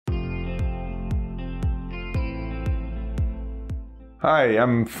Hi,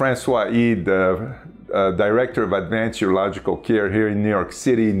 I'm Francois Eid, Director of Advanced Urological Care here in New York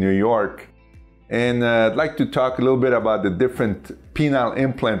City, New York. And I'd like to talk a little bit about the different penile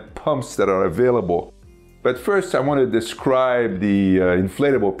implant pumps that are available. But first, I want to describe the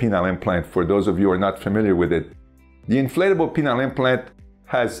inflatable penile implant for those of you who are not familiar with it. The inflatable penile implant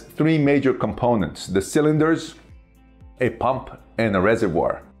has three major components: the cylinders, a pump, and a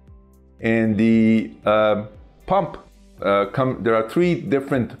reservoir. And the pump, there are three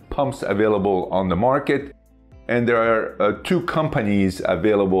different pumps available on the market, and there are two companies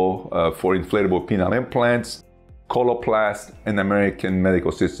available for inflatable penile implants: Coloplast and American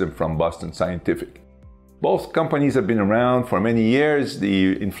Medical System from Boston Scientific. Both companies have been around for many years.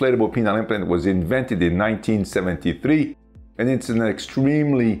 The inflatable penile implant was invented in 1973, and it's an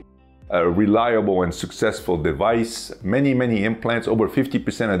extremely reliable and successful device. Many implants, over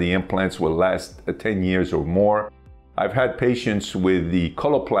 50% of the implants will last 10 years or more. I've had patients with the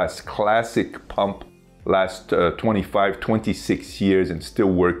Coloplast Classic pump last 25, 26 years and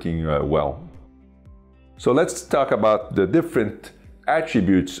still working well. So let's talk about the different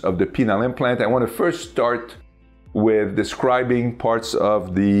attributes of the penile implant. I want to first start with describing parts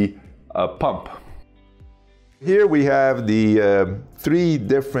of the pump. Here we have the three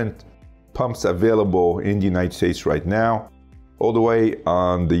different pumps available in the United States right now. All the way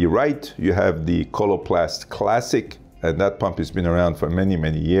on the right, you have the Coloplast Classic, and that pump has been around for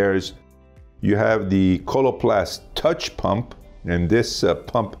many years. You have the Coloplast Touch pump, and this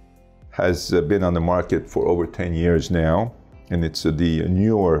pump has been on the market for over 10 years now, and it's the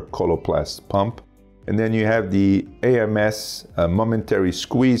newer Coloplast pump. And then you have the AMS momentary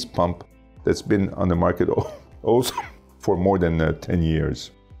squeeze pump that's been on the market also for more than 10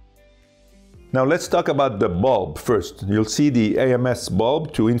 years. Now let's talk about the bulb first. You'll see the AMS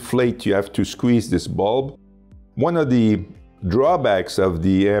bulb. To inflate, you have to squeeze this bulb. One of the drawbacks of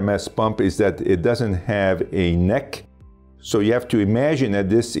the AMS pump is that it doesn't have a neck. So you have to imagine that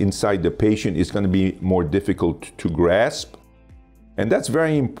this inside the patient is going to be more difficult to grasp. And that's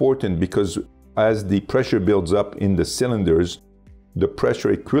very important because as the pressure builds up in the cylinders, the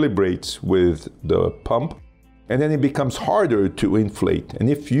pressure equilibrates with the pump, and then it becomes harder to inflate. And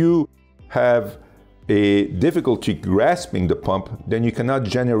if you have a difficulty grasping the pump, then you cannot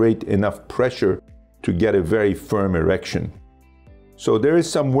generate enough pressure to get a very firm erection. So there is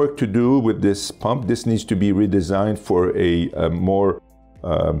some work to do with this pump. This needs to be redesigned for a more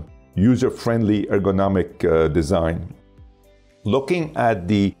user-friendly ergonomic design. Looking at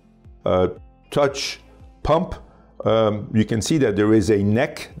the touch pump, you can see that there is a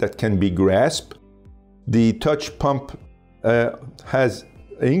neck that can be grasped. The touch pump has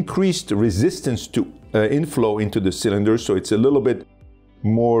increased resistance to inflow into the cylinder, so it's a little bit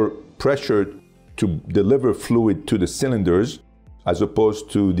more pressure to deliver fluid to the cylinders, as opposed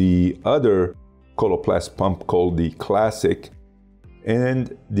to the other Coloplast pump called the Classic.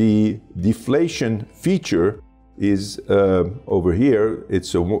 And the deflation feature is over here.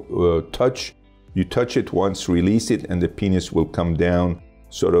 It's a touch. You touch it once, release it, and the penis will come down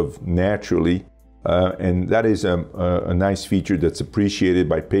sort of naturally. And that is a nice feature that's appreciated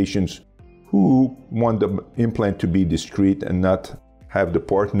by patients who want the implant to be discreet and not have the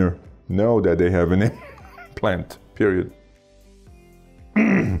partner know that they have an implant, period.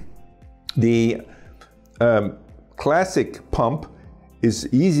 The Classic pump is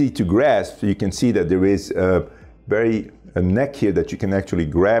easy to grasp. You can see that there is a neck here that you can actually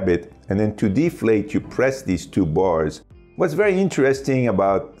grab it, and then to deflate, you press these two bars. What's very interesting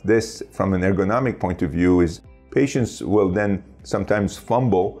about this from an ergonomic point of view is patients will then sometimes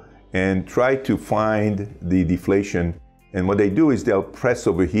fumble and try to find the deflation. And what they do is they'll press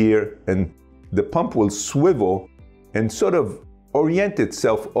over here, and the pump will swivel and sort of orient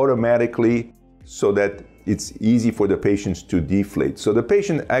itself automatically so that it's easy for the patients to deflate. So the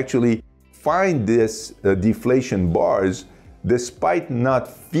patient actually find this deflation bars despite not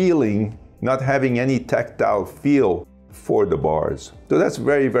having any tactile feel for the bars. So that's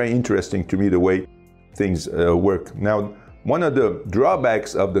very interesting to me, the way things work. Now, one of the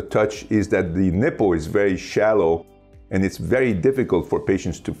drawbacks of the touch is that the nipple is very shallow, and it's very difficult for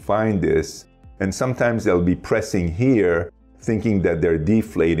patients to find this. And sometimes they'll be pressing here, thinking that they're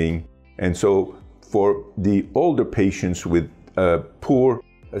deflating. And so for the older patients with poor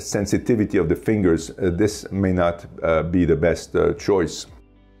sensitivity of the fingers, this may not be the best choice.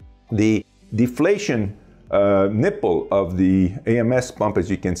 The deflation nipple of the AMS pump,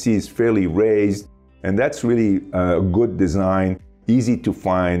 as you can see, is fairly raised, and that's really a good design, easy to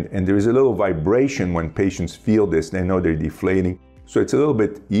find, and there is a little vibration when patients feel this. They know they're deflating, so it's a little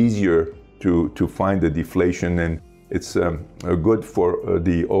bit easier to find the deflation, and it's good for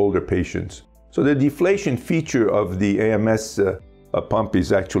the older patients. So the deflation feature of the AMS pump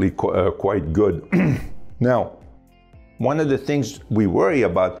is actually quite good. Now, one of the things we worry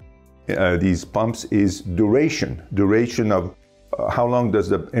about these pumps is duration of how long does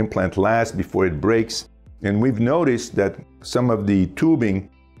the implant last before it breaks. And we've noticed that some of the tubing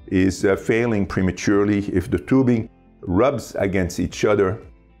is failing prematurely. If the tubing rubs against each other,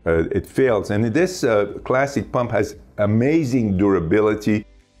 it fails. And this classic pump has amazing durability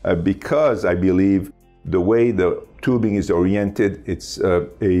because I believe the way the tubing is oriented, it's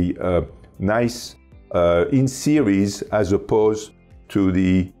a nice in series as opposed to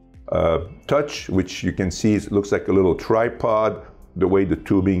the touch, which you can see it looks like a little tripod, the way the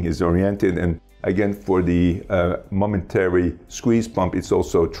tubing is oriented. And again, for the momentary squeeze pump, it's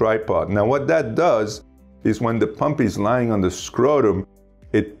also a tripod. Now what that does is when the pump is lying on the scrotum,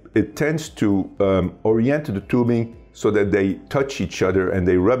 it tends to orient the tubing so that they touch each other and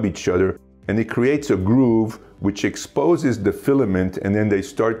they rub each other, and it creates a groove which exposes the filament, and then they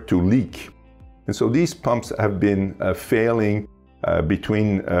start to leak. And so these pumps have been failing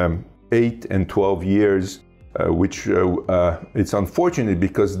between 8 and 12 years, which it's unfortunate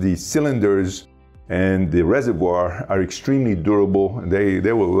because the cylinders and the reservoir are extremely durable.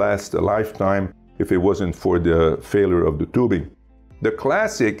 They will last a lifetime if it wasn't for the failure of the tubing. The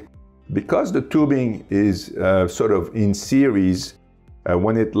classic, because the tubing is sort of in series,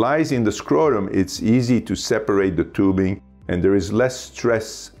 when it lies in the scrotum, it's easy to separate the tubing, and there is less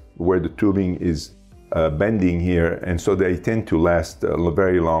stress where the tubing is bending here, and so they tend to last a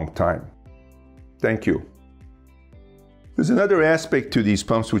very long time. Thank you. There's another aspect to these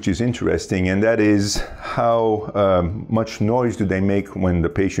pumps which is interesting, and that is how much noise do they make when the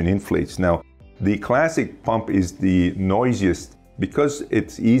patient inflates. Now, the classic pump is the noisiest because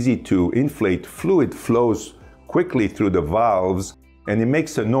it's easy to inflate. Fluid flows quickly through the valves, and it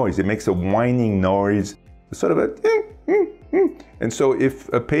makes a noise. It makes a whining noise, sort of a and so if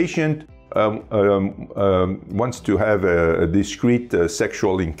a patient wants to have a discreet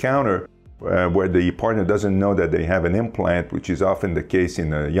sexual encounter where the partner doesn't know that they have an implant, which is often the case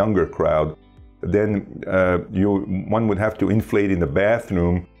in a younger crowd, then one would have to inflate in the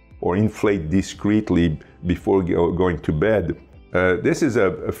bathroom or inflate discreetly before going to bed. This is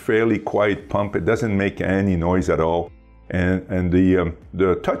a fairly quiet pump. It doesn't make any noise at all. And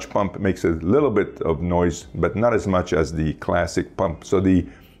the touch pump makes a little bit of noise, but not as much as the classic pump. So the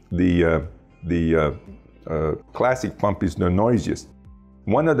classic pump is the noisiest.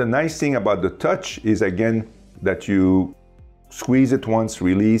 One of the nice things about the touch is, again, that you squeeze it once,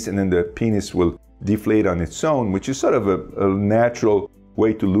 release, and then the penis will deflate on its own, which is sort of a natural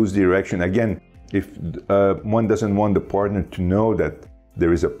way to lose the erection. Again, if one doesn't want the partner to know that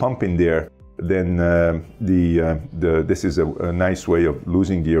there is a pump in there, then this is a nice way of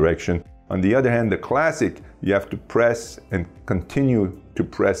losing the erection. On the other hand, the classic, you have to press and continue to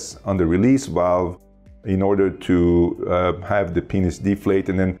press on the release valve in order to have the penis deflate.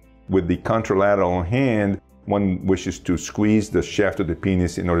 And then with the contralateral hand, one wishes to squeeze the shaft of the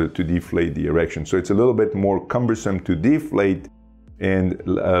penis in order to deflate the erection. So it's a little bit more cumbersome to deflate and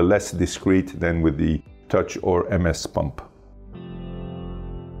less discreet than with the touch or MS pump.